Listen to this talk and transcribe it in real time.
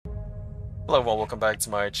Hello everyone, welcome back to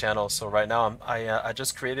my channel. So right now I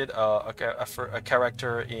just created a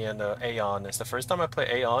character in AION. It's the first time I play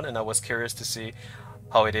AION and I was curious to see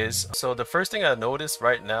how it is. So the first thing I noticed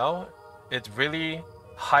right now, it really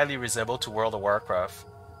highly resembles to World of Warcraft.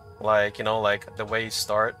 Like, you know, like the way you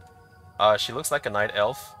start. She looks like a night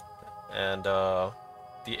elf and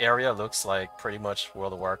the area looks like pretty much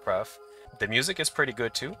World of Warcraft. The music is pretty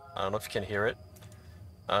good too. I don't know if you can hear it.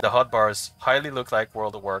 The hotbars highly look like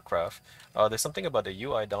World of Warcraft. There's something about the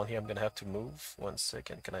UI down here I'm gonna have to move. 1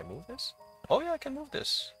 second, can I move this? Oh yeah, I can move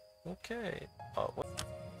this. Okay.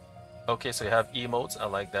 Okay, so you have emotes, I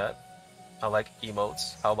like that. I like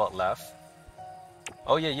emotes. How about laugh?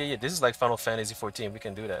 Oh yeah, this is like Final Fantasy 14, we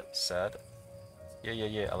can do that. Sad.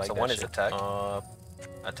 Yeah, I like so that. So one is attack.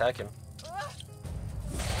 Attack him.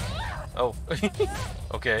 Oh.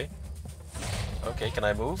 Okay. Okay, can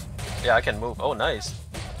I move? Yeah, I can move. Oh, nice.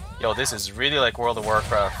 Yo, this is really like World of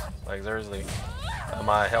Warcraft. Like, seriously.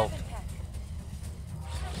 My health.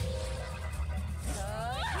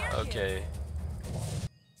 Okay.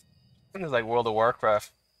 It's like World of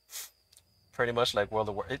Warcraft. Pretty much like World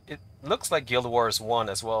of War. It looks like Guild Wars 1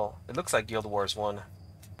 as well. It looks like Guild Wars 1.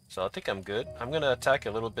 So I think I'm good. I'm gonna attack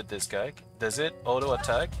a little bit this guy. Does it auto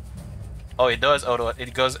attack? Oh, it does auto.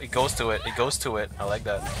 It goes to it. It goes to it. I like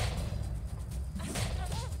that.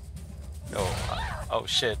 Oh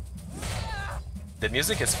shit. The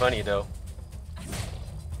music is funny though.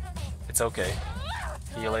 It's okay.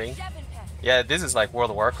 Healing. Yeah, this is like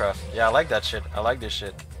World of Warcraft. Yeah, I like that shit. I like this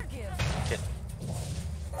shit. Okay.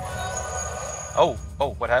 Oh,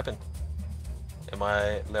 what happened? Am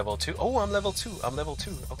I level 2? Oh, I'm level 2. I'm level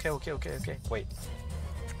 2. Okay. Wait.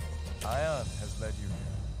 AION has led you here.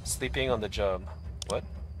 Sleeping on the job. What?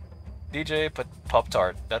 DJ Pop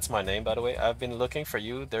Tart. That's my name, by the way. I've been looking for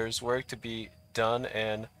you. There's work to be done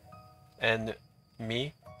and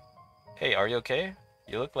me. Hey, are you okay?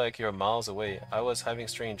 You look like you're miles away. I was having a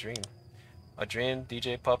strange dream. A dream,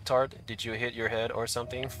 DJ Pop Tart? Did you hit your head or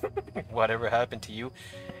something? Whatever happened to you?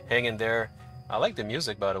 Hang in there. I like the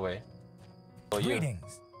music, by the way. Oh, you.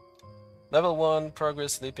 Greetings. Level 1,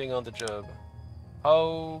 progress sleeping on the job.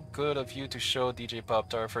 How good of you to show DJ Pop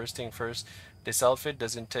Tart. First thing first, this outfit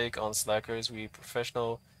doesn't take on slackers. We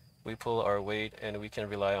professional, we pull our weight, and we can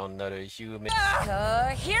rely on another human.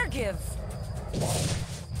 Here give.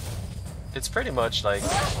 It's pretty much like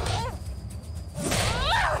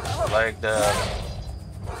the.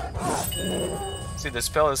 See, the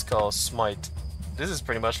spell is called Smite. This is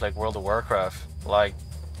pretty much like World of Warcraft, like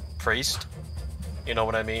Priest. You know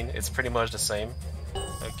what I mean? It's pretty much the same.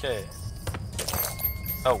 Okay.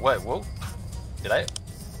 Oh wait, whoa! Did I?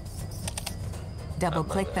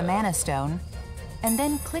 Double-click the Mana Stone, and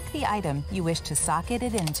then click the item you wish to socket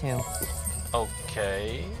it into.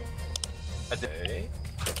 Okay. Okay.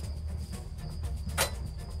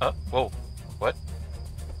 Whoa. What?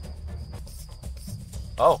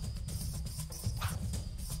 Oh.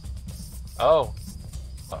 Oh.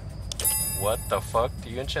 What the fuck? Do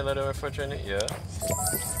you enchant letter refrigerator? Yeah.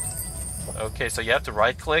 Okay, so you have to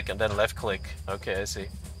right click and then left click. Okay, I see.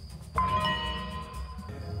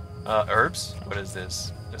 Herbs? What is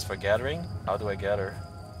this? This for gathering? How do I gather?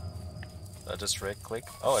 I just right click?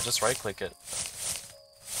 Oh, I just right click it.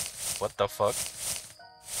 What the fuck?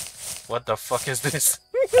 What the fuck is this?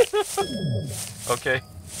 Okay.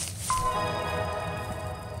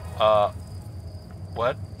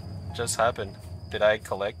 What just happened? Did I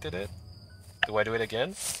collected it? Do I do it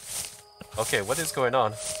again? Okay, what is going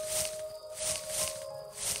on?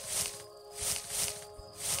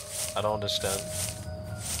 I don't understand.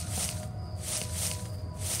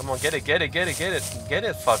 Come on, get it, get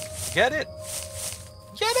it, fuck. Get it!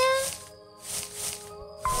 Get it!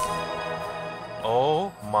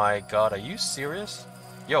 Oh my god, are you serious?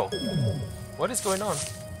 Yo, what is going on?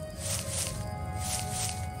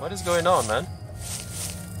 What is going on, man?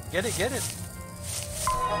 Get it!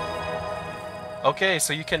 Okay,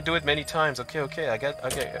 so you can do it many times. Okay,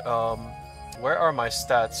 where are my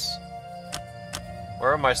stats?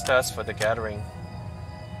 Where are my stats for the gathering?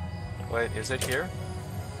 Wait, is it here?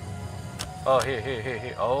 Oh,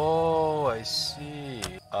 here. Oh, I see.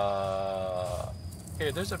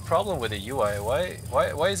 Here, there's a problem with the UI. Why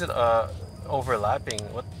is it overlapping?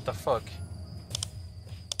 What the fuck?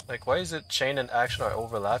 Like, why is it chain and action are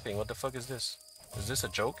overlapping? What the fuck is this? Is this a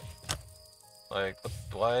joke? Like,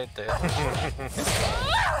 why the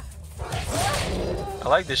I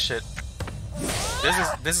like this shit.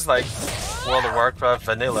 This is like World of Warcraft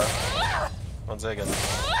vanilla. 1 second.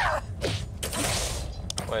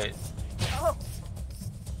 Wait.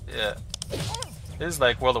 Yeah. This is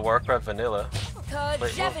like World of Warcraft vanilla.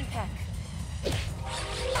 Wait,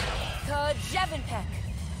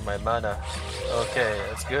 My mana. Okay,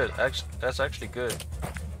 that's good. Actually, that's actually good.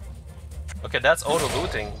 Okay, that's auto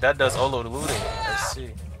looting. That does auto looting. I see.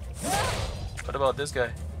 What about this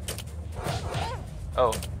guy?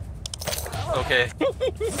 Oh. Okay.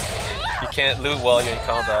 You can't loot while you're in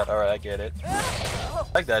combat. Alright, I get it. I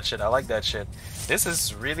like that shit. I like that shit. This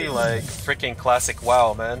is really like freaking classic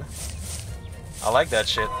WoW, man. I like that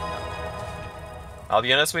shit. I'll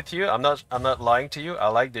be honest with you. I'm not lying to you. I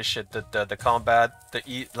like this shit. The combat, the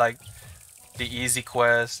easy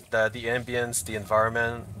quest, the ambience, the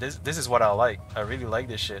environment. This is what I like. I really like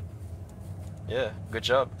this shit. Yeah, good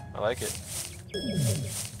job. I like it.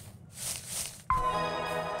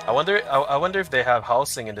 I wonder if they have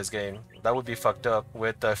housing in this game. That would be fucked up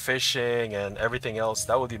with fishing and everything else.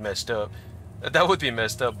 That would be messed up. That would be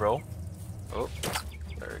messed up, bro. Oh,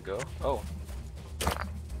 there we go. Oh,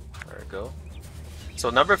 there we go. So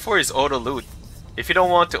number 4 is auto loot. If you don't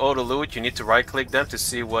want to auto loot, you need to right click them to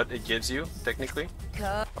see what it gives you, technically.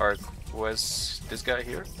 Or was this guy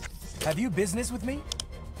here? Have you business with me?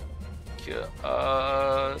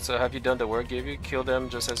 So have you done the work gave you? Kill them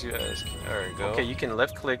just as you ask. There you go. Okay, you can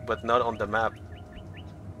left click but not on the map.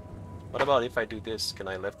 What about if I do this? Can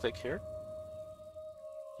I left click here?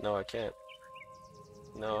 No, I can't.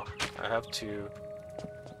 No, I have to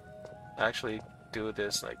actually do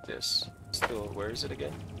this like this. Still, where is it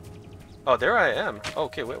again? Oh, there I am.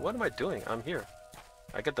 Okay, wait, what am I doing? I'm here.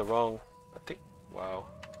 I get the wrong... I think... Wow.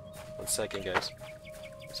 1 second, guys.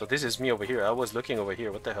 So this is me over here. I was looking over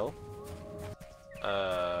here. What the hell?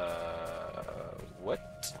 What?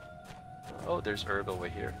 Oh, there's herb over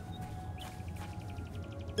here.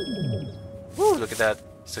 Woo, look at that.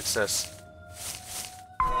 Success.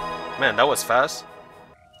 Man, that was fast.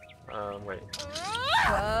 Wait.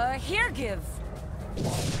 Here give.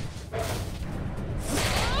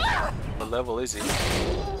 What level is he?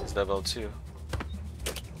 He's level 2.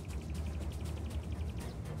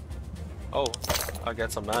 Oh, I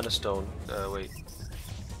got some mana stone. Wait.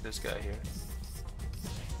 This guy here.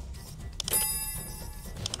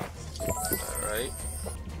 Alright.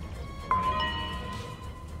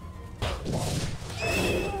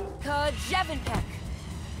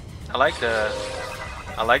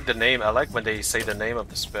 I like the name. I like when they say the name of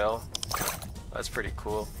the spell. That's pretty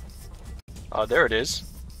cool. Oh, there it is.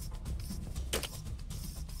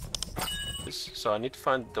 So I need to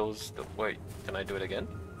find those... Wait, can I do it again?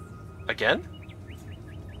 Again?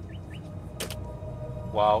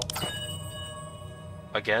 Wow.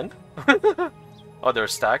 Again? Oh, they're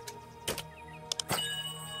stacked?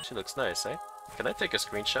 She looks nice, eh? Can I take a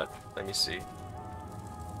screenshot? Let me see.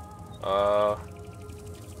 Oh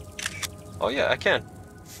yeah, I can.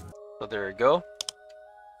 So there we go.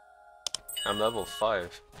 I'm level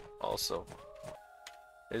 5 also.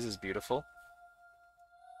 This is beautiful.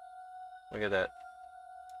 Look at that.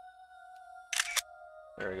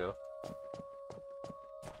 There we go.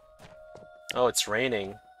 Oh, it's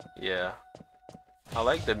raining. Yeah. I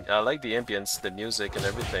like the ambience, the music and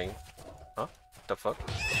everything. Huh? The fuck?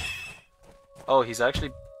 Oh, he's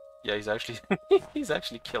actually... Yeah, he's actually... he's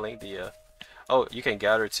actually killing the... Oh, you can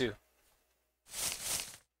gather too.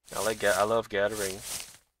 I love gathering.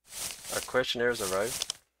 Our questionnaires arrived.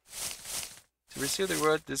 To receive the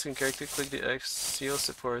reward, this character, click the X seal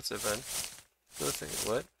supports event.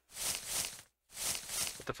 What?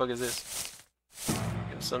 What the fuck is this?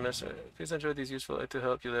 Give some message. Please enjoy these useful to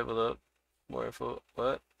help you level up. More info.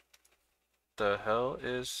 What? The hell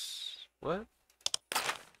is... What?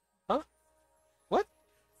 Huh? What?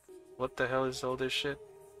 What the hell is all this shit?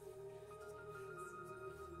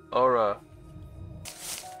 Aura.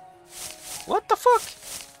 What the fuck?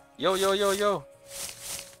 Yo, yo, yo, yo.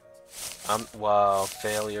 Wow,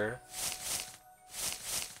 failure.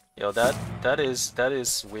 Yo, that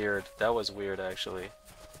is weird. That was weird, actually.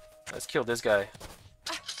 Let's kill this guy.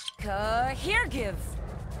 Here give.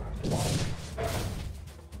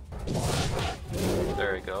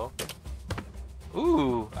 There we go.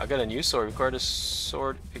 Ooh, I got a new sword. Required a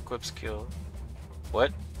sword equip skill.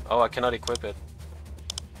 What? Oh, I cannot equip it.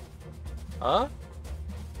 Huh?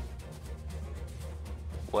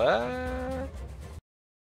 What?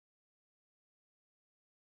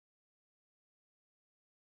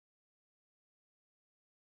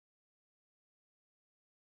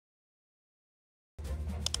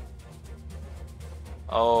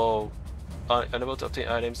 Oh, unable to obtain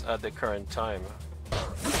items at the current time.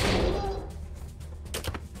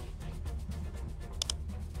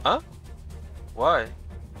 Huh? Why?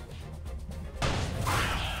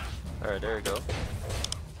 Alright, there we go.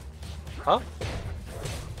 Huh?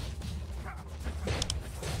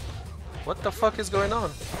 What the fuck is going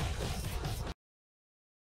on?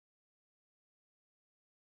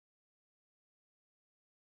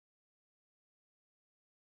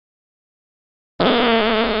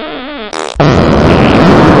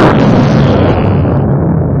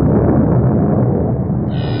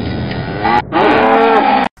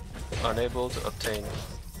 Unable to obtain.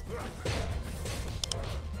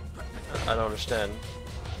 I don't understand.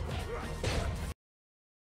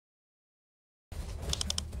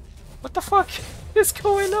 What the fuck is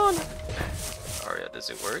going on? Aria, does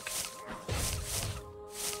it work?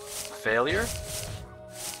 Failure?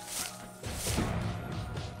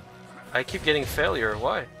 I keep getting failure,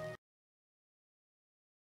 why?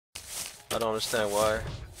 I don't understand why.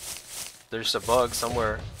 There's a bug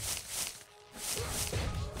somewhere.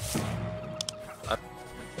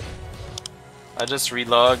 I just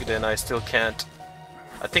relogged and I still can't.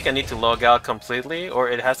 I think I need to log out completely, or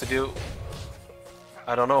it has to do...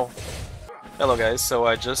 I don't know. Hello guys, so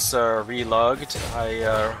I just relogged.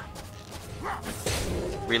 I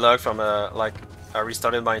relogged from like I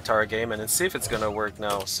restarted my entire game, and let's see if it's gonna work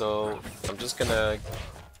now. So I'm just gonna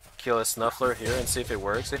kill a Snuffler here and see if it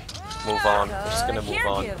works. Move on. I'm just gonna move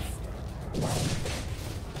on.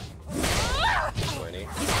 20.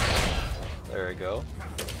 There we go.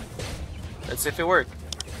 Let's see if it works.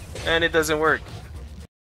 And it doesn't work.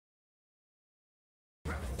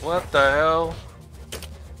 What the hell?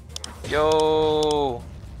 Yo,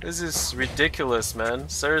 this is ridiculous, man.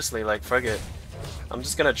 Seriously, like, fuck it. I'm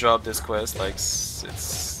just gonna drop this quest. Like,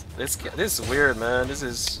 this is weird, man. This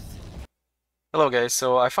is. Hello, guys.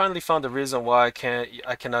 So I finally found the reason why I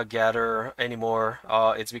cannot gather anymore.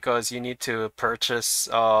 It's because you need to purchase.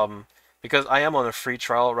 Because I am on a free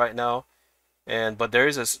trial right now, but there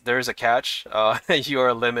is a catch. You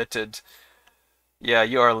are limited. Yeah,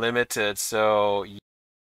 you are limited. So.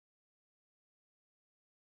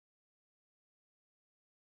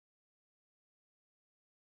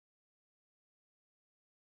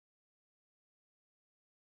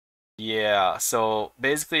 Yeah, so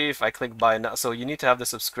basically if I click buy now, so you need to have the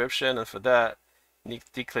subscription, and for that you need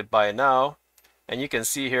to click buy now, and you can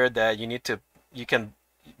see here that you can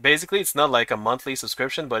basically it's not like a monthly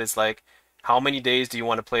subscription, but it's like how many days do you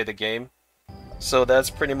want to play the game. So that's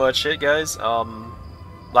pretty much it, guys.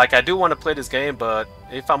 Like I do want to play this game, but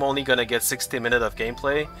if I'm only gonna get 60 minutes of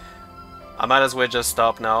gameplay, I might as well just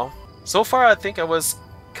stop now. So far I think I was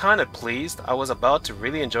kind of pleased. I was about to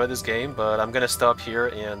really enjoy this game, but I'm gonna stop here,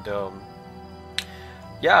 and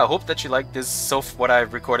yeah, I hope that you like this what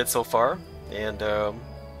I've recorded so far, and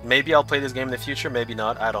maybe I'll play this game in the future, maybe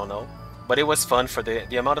not, I don't know. But it was fun for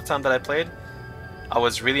the amount of time that I played. I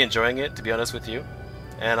was really enjoying it, to be honest with you,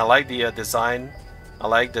 and I like the design. I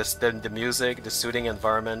like the music, the shooting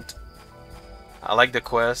environment. I like the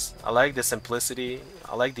quest. I like the simplicity.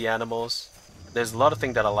 I like the animals. There's a lot of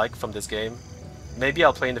things that I like from this game. Maybe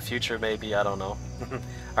I'll play in the future, maybe, I don't know.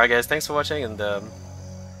 Alright guys, thanks for watching, and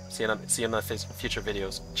see you in my future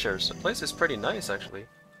videos. Cheers. The place is pretty nice, actually.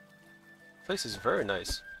 The place is very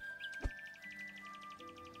nice.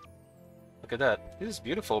 Look at that. This is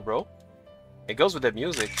beautiful, bro. It goes with the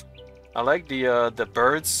music. I like the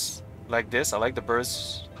birds like this. I like the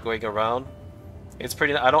birds going around. It's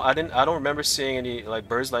pretty. I don't remember seeing any like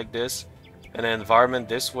birds like this, and an environment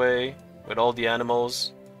this way with all the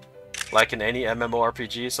animals. Like in any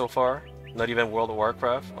MMORPG so far. Not even World of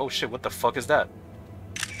Warcraft. Oh shit, what the fuck is that?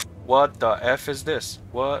 What the F is this?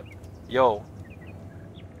 What? Yo.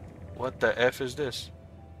 What the F is this?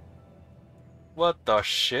 What the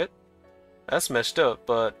shit? That's messed up,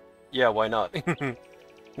 but yeah, why not?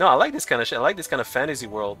 No, I like this kind of shit. I like this kind of fantasy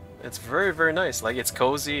world. It's very, very nice. Like, it's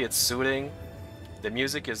cozy, it's soothing. The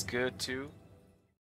music is good too.